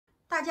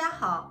大家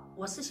好，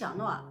我是小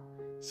诺。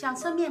想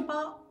吃面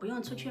包不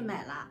用出去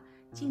买了，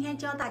今天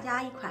教大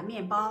家一款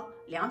面包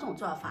2种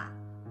做法，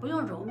不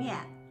用揉面，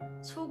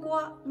出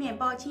锅面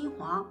包金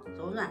黄，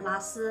柔软拉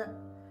丝，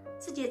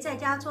自己在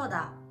家做的，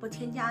不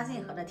添加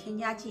任何的添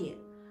加剂，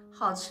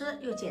好吃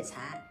又解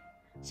馋。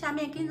下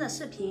面跟着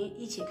视频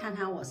一起看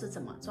看我是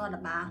怎么做的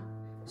吧。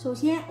首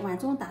先碗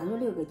中打入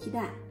6个鸡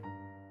蛋，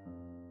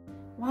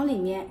往里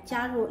面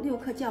加入6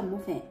克酵母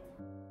粉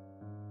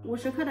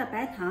，50克的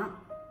白糖，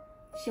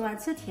喜欢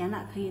吃甜的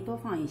可以多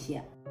放一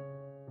些，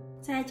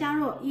再加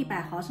入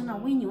100毫升的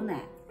温牛奶，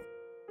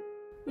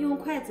用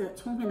筷子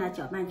充分的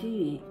搅拌均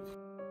匀。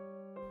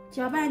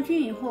搅拌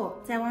均匀后，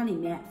再往里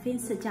面分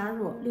次加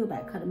入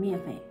600克的面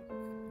粉，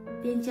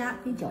边加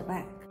边搅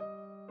拌。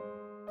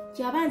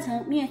搅拌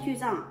成面絮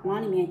状，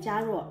往里面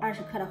加入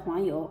20克的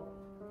黄油，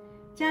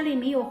家里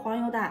没有黄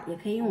油的也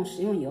可以用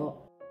食用油，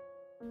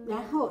然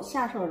后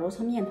下手揉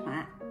成面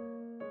团，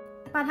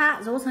把它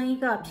揉成一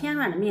个偏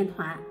软的面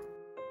团。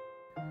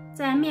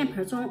在面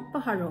盆中不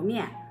好揉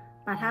面，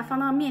把它放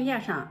到面垫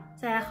上，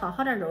再好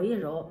好的揉一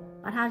揉，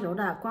把它揉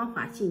得光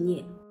滑细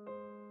腻。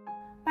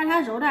把它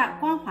揉得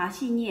光滑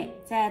细腻，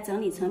再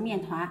整理成面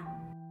团，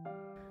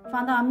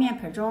放到面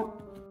盆中，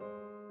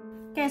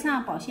盖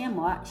上保鲜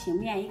膜，醒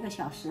面1个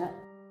小时。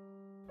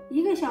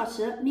1个小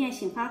时面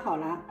醒发好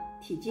了，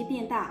体积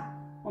变大，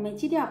我们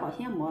揭掉保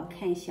鲜膜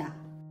看一下，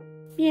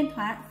面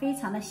团非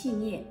常的细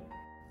腻，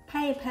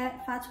拍一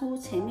拍发出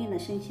沉闷的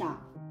声响。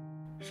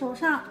手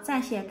上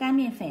蘸些干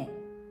面粉，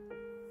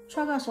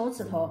戳个手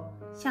指头，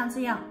像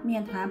这样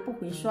面团不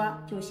回缩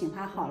就醒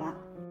发好了。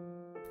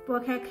剥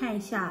开看一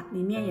下，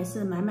里面也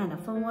是满满的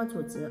蜂窝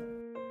组织。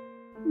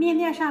面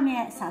垫上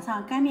面撒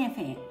上干面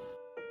粉，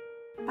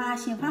把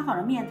醒发好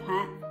的面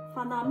团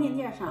放到面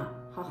垫上，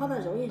好好的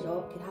揉一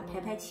揉，给它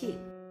排排气。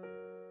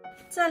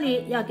这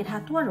里要给它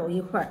多揉一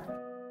会儿。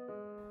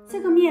这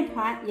个面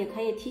团也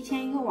可以提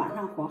前1个晚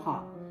上和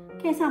好，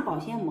盖上保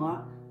鲜膜，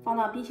放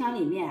到冰箱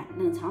里面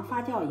冷藏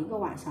发酵1个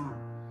晚上，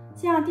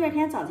这样第2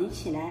天早晨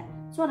起来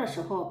做的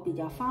时候比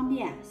较方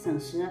便省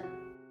时。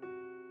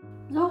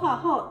揉好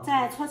后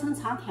再搓成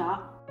长条，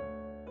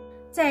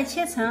再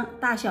切成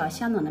大小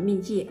相等的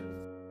面剂。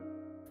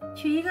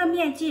取一个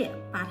面剂，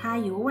把它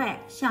由外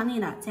向内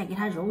的再给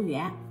它揉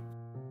圆，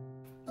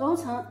揉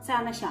成这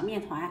样的小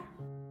面团。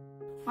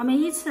我们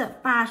依次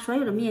把所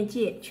有的面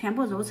剂全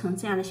部揉成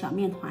这样的小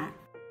面团。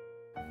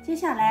接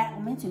下来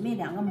我们准备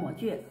2个模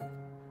具，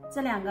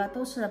这2个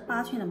都是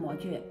8寸的模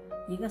具，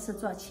一个是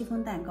做戚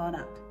风蛋糕的。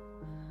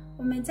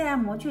我们在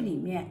模具里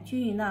面均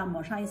匀的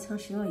抹上1层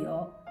食用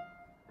油，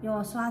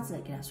用刷子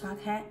给它刷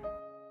开，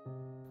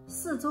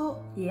四周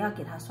也要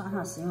给它刷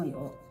上食用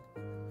油，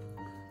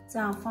这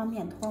样方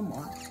便脱模。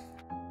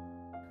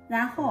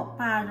然后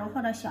把揉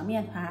好的小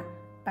面团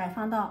摆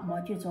放到模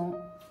具中，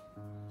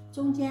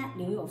中间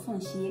留有缝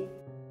隙，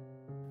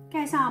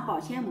盖上保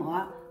鲜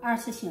膜，2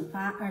次醒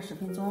发20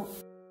分钟。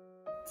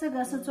这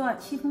个是做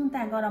戚风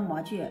蛋糕的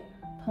模具，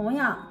同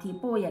样底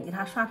部也给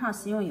它刷上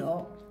食用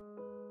油，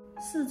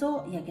四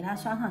周也给它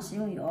刷上食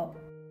用油。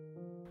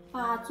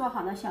把做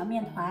好的小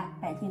面团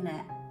摆进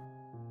来。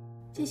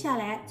接下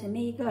来准备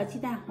1个鸡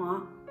蛋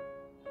黄，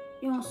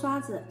用刷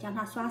子将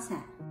它刷散，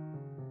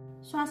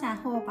刷散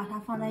后把它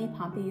放在一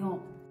旁备用。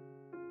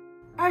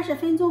20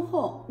分钟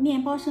后，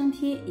面包生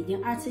坯已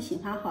经2次醒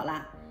发好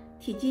了，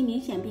体积明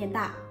显变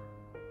大，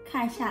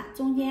看一下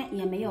中间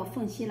也没有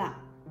缝隙了。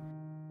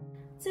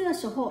这个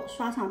时候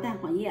刷上蛋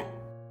黄液，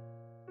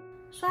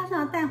刷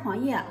上蛋黄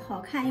液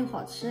好看又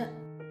好吃，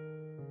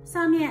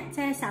上面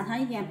再撒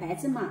上一点白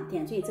芝麻，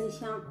点缀增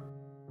香。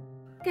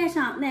盖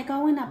上耐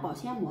高温的保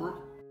鲜膜，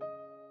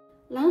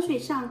冷水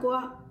上锅，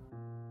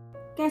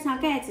盖上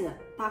盖子，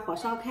大火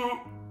烧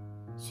开，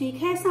水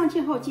开上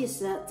气后计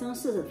时，蒸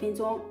40分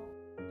钟。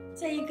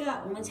这一个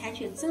我们采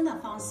取蒸的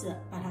方式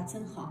把它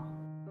蒸好。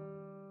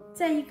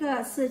这一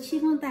个是戚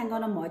风蛋糕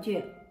的模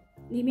具，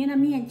里面的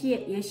面剂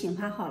也醒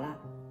发好了，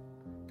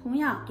同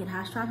样给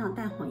它刷上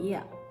蛋黄液，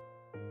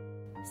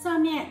上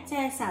面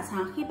再撒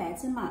上黑白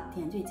芝麻，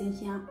点缀增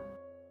香。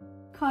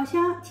烤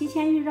箱提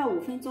前预热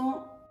5分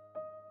钟，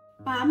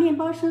把面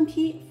包生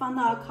坯放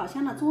到烤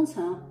箱的中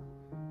层，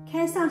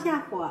开上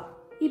下火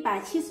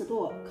170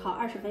度烤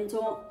20分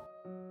钟。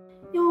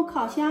用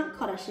烤箱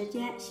烤的时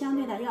间相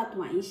对的要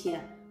短一些，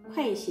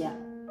快一些，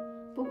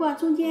不过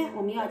中间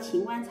我们要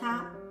勤观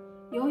察，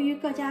由于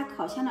各家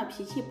烤箱的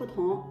脾气不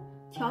同，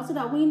调制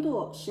的温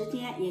度时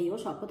间也有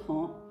所不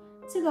同，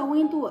这个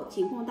温度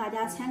仅供大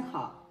家参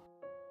考。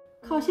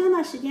烤箱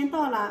的时间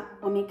到了，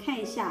我们看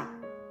一下，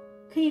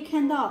可以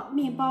看到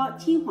面包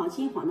金黄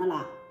金黄的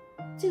了，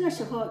这个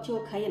时候就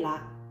可以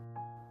了。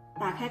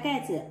打开盖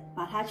子，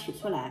把它取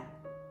出来，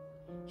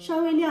稍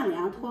微晾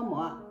凉脱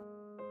模。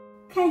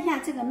看一下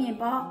这个面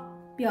包，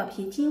表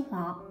皮金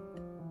黄，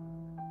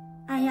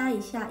按压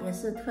一下也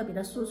是特别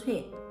的酥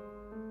脆，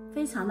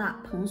非常的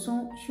蓬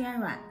松暄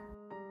软，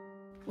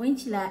闻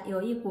起来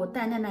有一股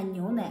淡淡的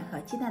牛奶和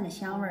鸡蛋的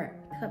香味儿，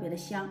特别的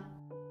香。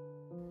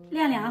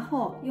晾凉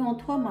后，用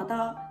脱模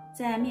刀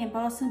在面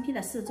包生坯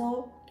的四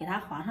周给它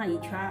划上一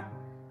圈，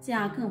这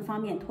样更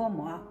方便脱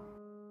模。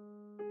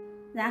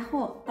然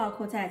后倒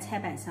扣在菜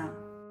板上。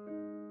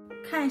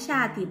看一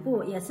下底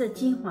部也是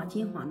金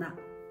黄的，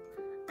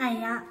按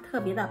压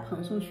特别的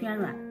蓬松暄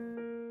软。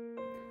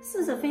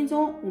40分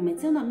钟我们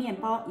蒸的面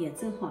包也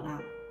蒸好了，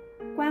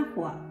关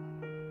火。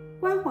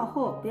关火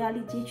后不要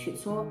立即取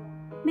出，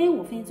焖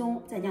5分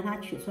钟再将它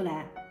取出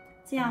来，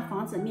这样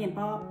防止面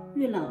包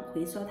遇冷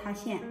回缩塌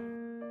陷。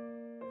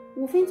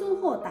5分钟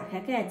后打开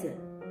盖子，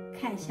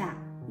看一下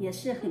也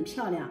是很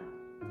漂亮，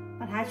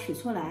把它取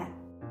出来，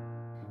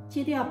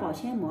揭掉保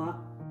鲜膜。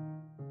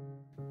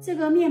这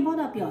个面包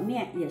的表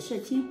面也是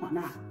金黄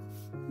的，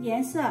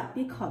颜色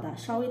比烤的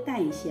稍微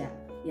淡一些，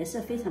也是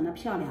非常的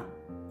漂亮。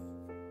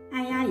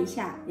按压一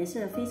下也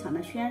是非常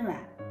的暄软。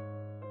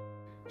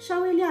稍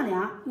微晾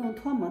凉，用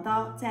脱模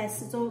刀在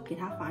四周给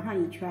它划上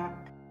一圈，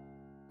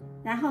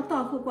然后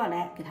倒扣过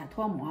来给它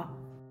脱模。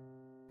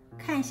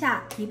看一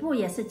下底部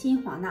也是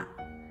金黄的，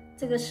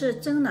这个是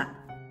蒸的，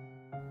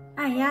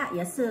按压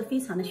也是非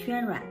常的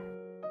暄软，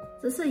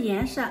只是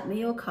颜色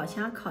没有烤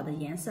箱烤的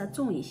颜色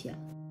重一些。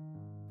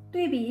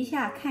对比一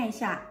下看一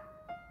下，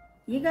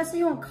一个是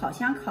用烤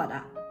箱烤的，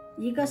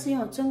一个是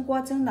用蒸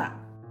锅蒸的，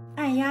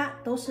按压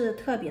都是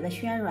特别的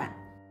暄软。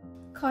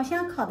烤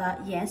箱烤的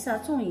颜色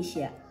重一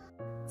些，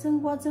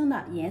蒸锅蒸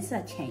的颜色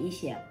浅一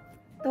些，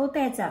都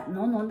带着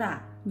浓浓的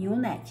牛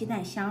奶鸡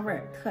蛋香味，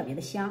特别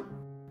的香。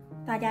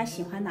大家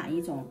喜欢哪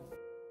一种？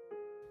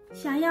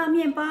想要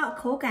面包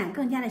口感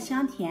更加的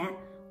香甜，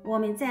我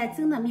们在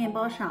蒸的面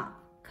包上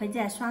可以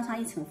再刷上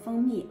一层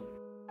蜂蜜，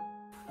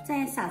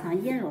再撒上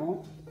椰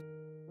蓉，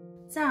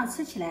这样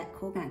吃起来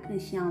口感更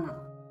香了。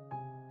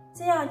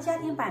这样家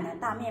庭版的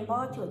大面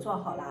包就做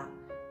好了，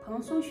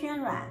蓬松暄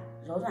软，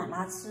柔软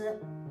拉丝。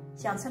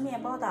想吃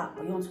面包的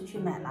不用出去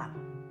买了，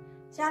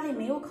家里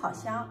没有烤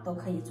箱都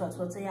可以做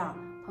出这样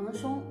蓬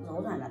松柔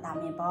软的大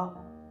面包。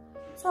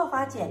做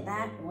法简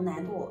单无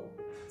难度，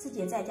自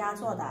己在家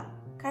做的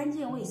干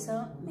净卫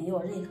生，没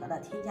有任何的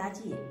添加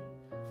剂。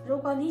如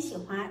果你喜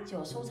欢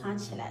就收藏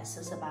起来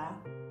试试吧。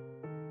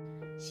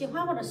喜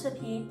欢我的视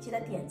频记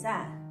得点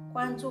赞、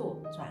关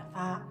注、转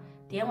发，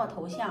点我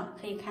头像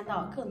可以看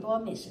到更多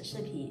美食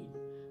视频。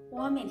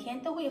我每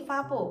天都会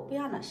发布不一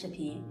样的视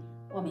频，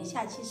我们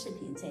下期视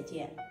频再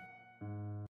见。